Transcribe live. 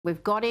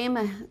We've got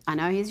him. I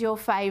know he's your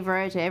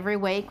favourite. Every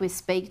week we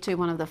speak to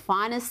one of the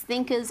finest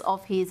thinkers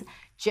of his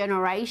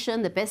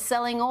generation, the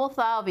best-selling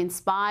author of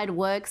inspired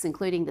works,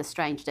 including The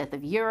Strange Death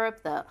of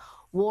Europe, The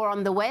War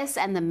on the West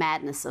and The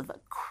Madness of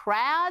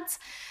Crowds.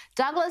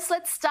 Douglas,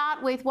 let's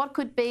start with what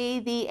could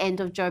be the end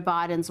of Joe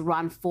Biden's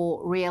run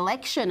for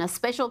re-election. A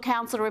special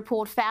counsel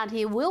report found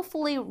he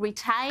willfully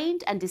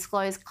retained and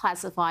disclosed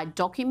classified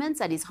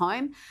documents at his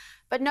home,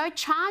 but no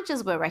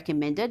charges were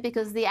recommended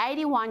because the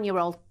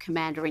 81-year-old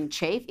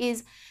commander-in-chief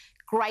is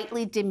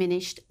greatly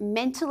diminished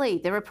mentally.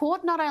 The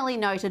report not only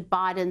noted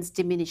Biden's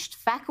diminished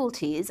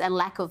faculties and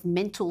lack of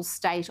mental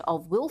state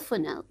of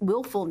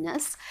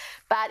willfulness,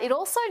 but it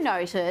also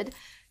noted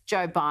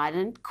Joe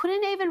Biden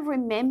couldn't even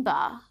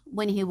remember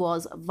when he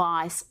was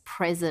vice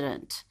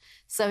president.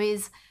 So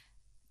he's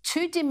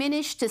too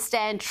diminished to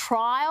stand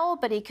trial,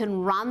 but he can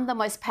run the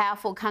most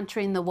powerful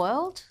country in the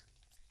world?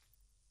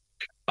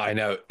 I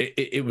know.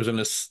 It was an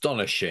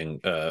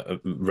astonishing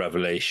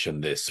revelation,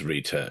 this,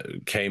 Rita.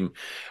 It came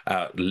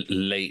out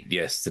late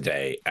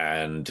yesterday,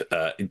 and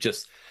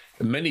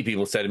many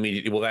people said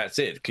immediately, well, that's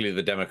it. Clearly,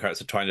 the Democrats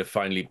are trying to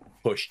finally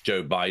push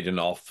Joe Biden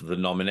off the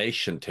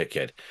nomination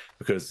ticket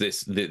because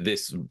this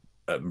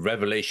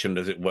revelation,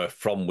 as it were,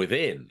 from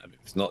within. I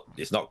mean,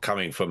 it's not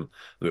coming from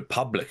the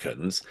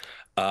Republicans.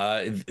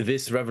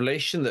 This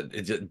revelation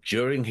that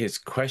during his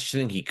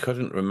questioning, he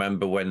couldn't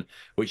remember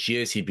which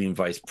years he'd been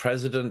vice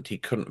president. He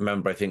couldn't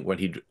remember, I think,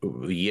 the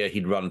year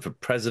he'd run for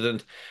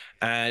president.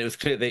 And it was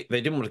clear they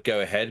didn't want to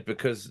go ahead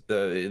because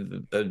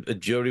a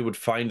jury would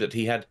find that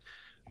he had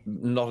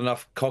not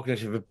enough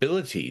cognitive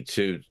ability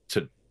to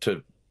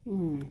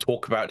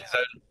talk about his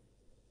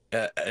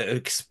own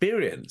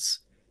experience.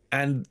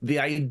 And the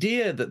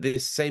idea that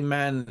this same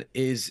man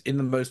is in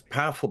the most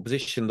powerful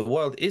position in the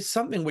world is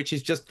something which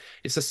is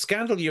it's a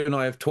scandal you and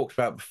I have talked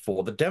about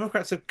before. The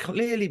Democrats have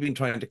clearly been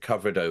trying to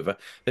cover it over.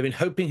 They've been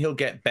hoping he'll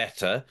get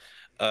better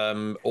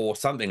or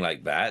something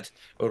like that,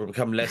 or it'll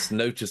become less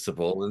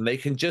noticeable, and they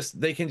can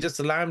just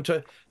allow him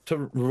to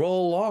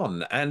roll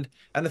on. And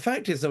the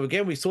fact is, though,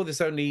 again, we saw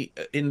this only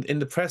in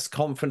the press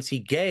conference he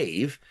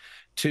gave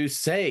to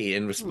say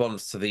in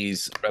response to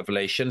these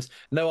revelations,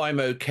 no, I'm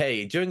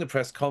okay. During the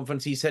press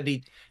conference, he said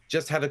he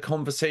just had a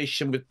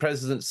conversation with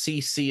President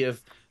Sisi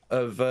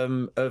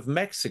of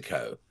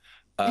Mexico.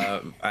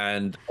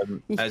 And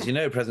as you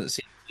know, President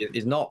Sisi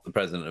is not the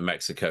president of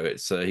Mexico.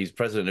 He's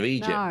president of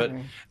Egypt.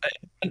 No.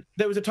 But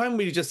there was a time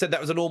when you just said that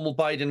was a normal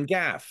Biden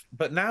gaffe.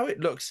 But now it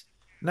looks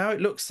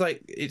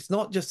like it's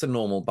not just a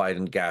normal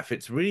Biden gaffe.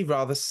 It's really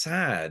rather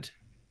sad.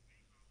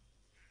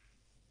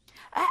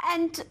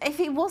 And if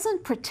he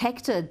wasn't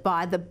protected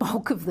by the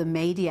bulk of the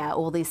media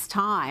all this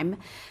time,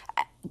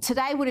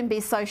 today wouldn't be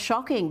so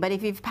shocking. But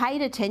if you've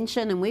paid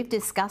attention, and we've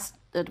discussed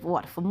it,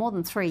 for more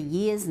than 3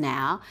 years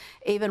now,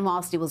 even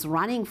whilst he was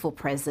running for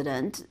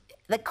president,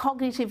 the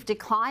cognitive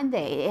decline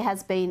there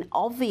has been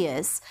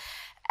obvious.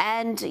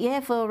 And, yeah,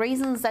 for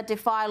reasons that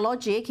defy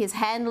logic, his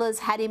handlers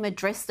had him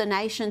address the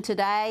nation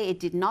today. It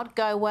did not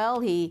go well.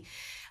 He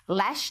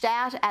lashed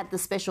out at the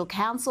special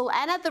counsel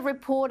and at the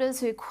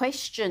reporters who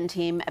questioned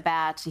him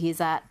about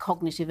his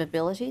cognitive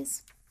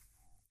abilities.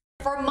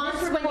 For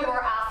months when you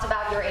were asked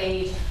about your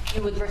age,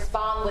 you would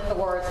respond with the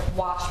words,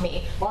 watch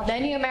me.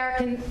 Many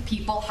American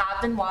people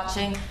have been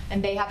watching,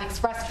 and they have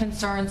expressed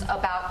concerns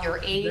about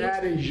your age.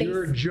 That is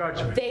your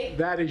judgment.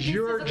 That is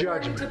your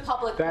judgment.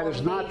 That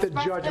is not the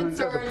judgment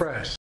of the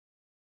press.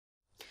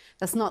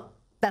 That's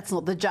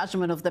not the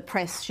judgment of the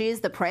press. She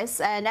is the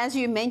press. And as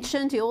you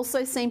mentioned, he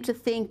also seemed to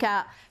think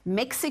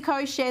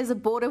Mexico shares a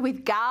border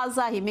with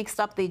Gaza. He mixed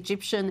up the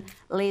Egyptian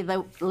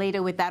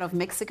leader with that of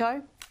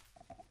Mexico.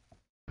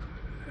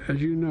 As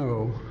you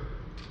know,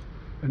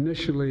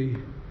 initially,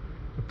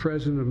 the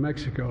president of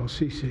Mexico,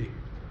 Sisi,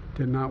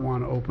 did not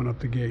want to open up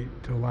the gate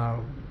to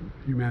allow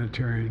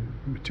humanitarian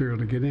material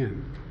to get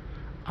in.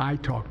 I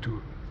talked to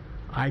him.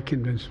 I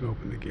convinced him to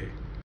open the gate.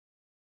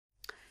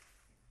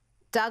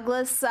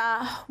 Douglas,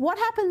 what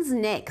happens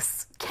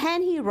next?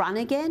 Can he run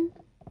again?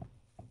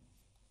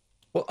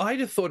 Well, I'd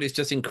have thought it's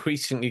just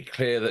increasingly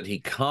clear that he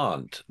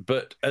can't.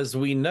 But as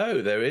we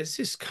know, there is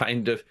this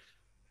kind of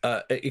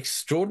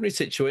extraordinary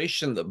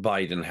situation that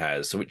Biden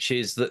has, which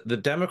is that the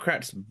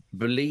Democrats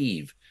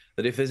believe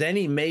that if there's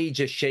any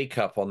major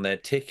shakeup on their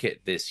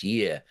ticket this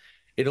year,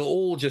 it'll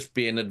all just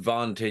be an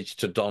advantage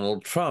to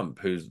Donald Trump,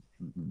 who's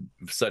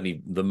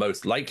certainly the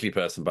most likely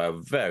person by a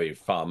very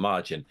far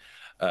margin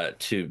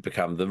to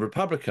become the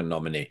Republican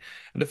nominee.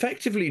 And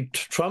effectively,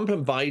 Trump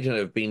and Biden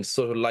have been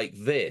sort of like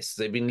this.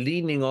 They've been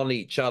leaning on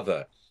each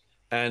other.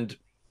 And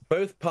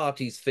both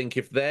parties think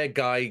if their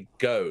guy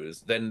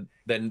goes, then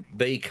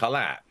they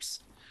collapse.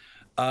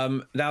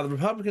 Now, the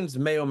Republicans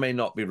may or may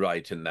not be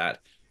right in that.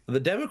 The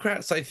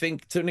Democrats, I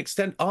think, to an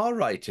extent, are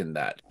right in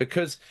that.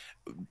 Because,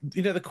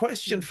 you know, the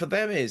question for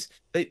them is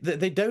they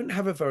don't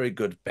have a very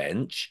good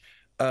bench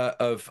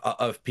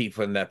of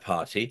people in their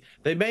party.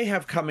 They may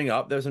have coming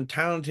up, there's some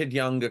talented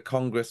younger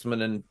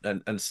congressmen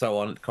and so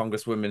on,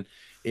 congresswomen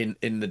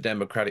in the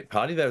Democratic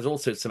Party. There's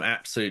also some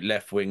absolute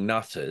left-wing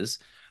nutters.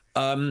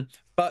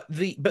 But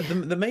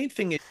the main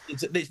thing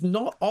is that it's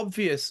not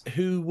obvious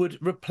who would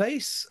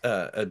replace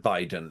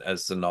Biden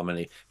as the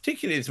nominee,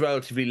 particularly at this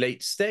relatively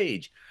late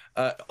stage.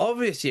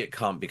 Obviously, it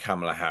can't be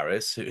Kamala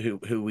Harris,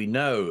 who we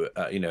know,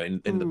 in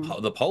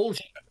the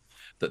polls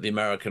that the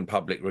American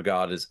public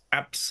regard as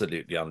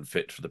absolutely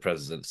unfit for the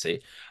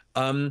presidency.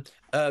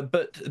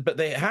 But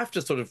they have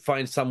to sort of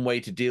find some way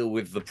to deal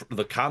with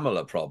the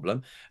Kamala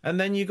problem, and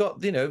then you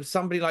got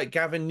somebody like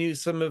Gavin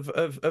Newsom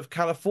of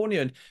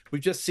California, and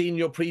we've just seen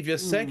your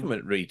previous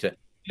segment, Rita.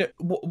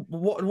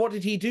 What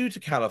did he do to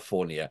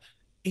California?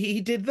 He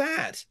did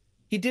that.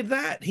 He did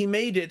that. He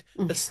made it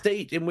a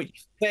state in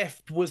which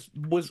theft was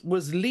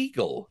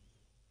legal.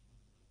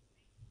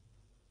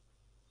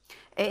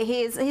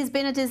 He's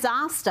been a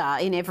disaster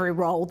in every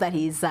role that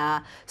he's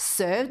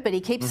served, but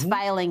he keeps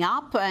failing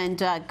up, and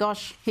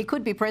gosh, he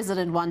could be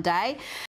president one day.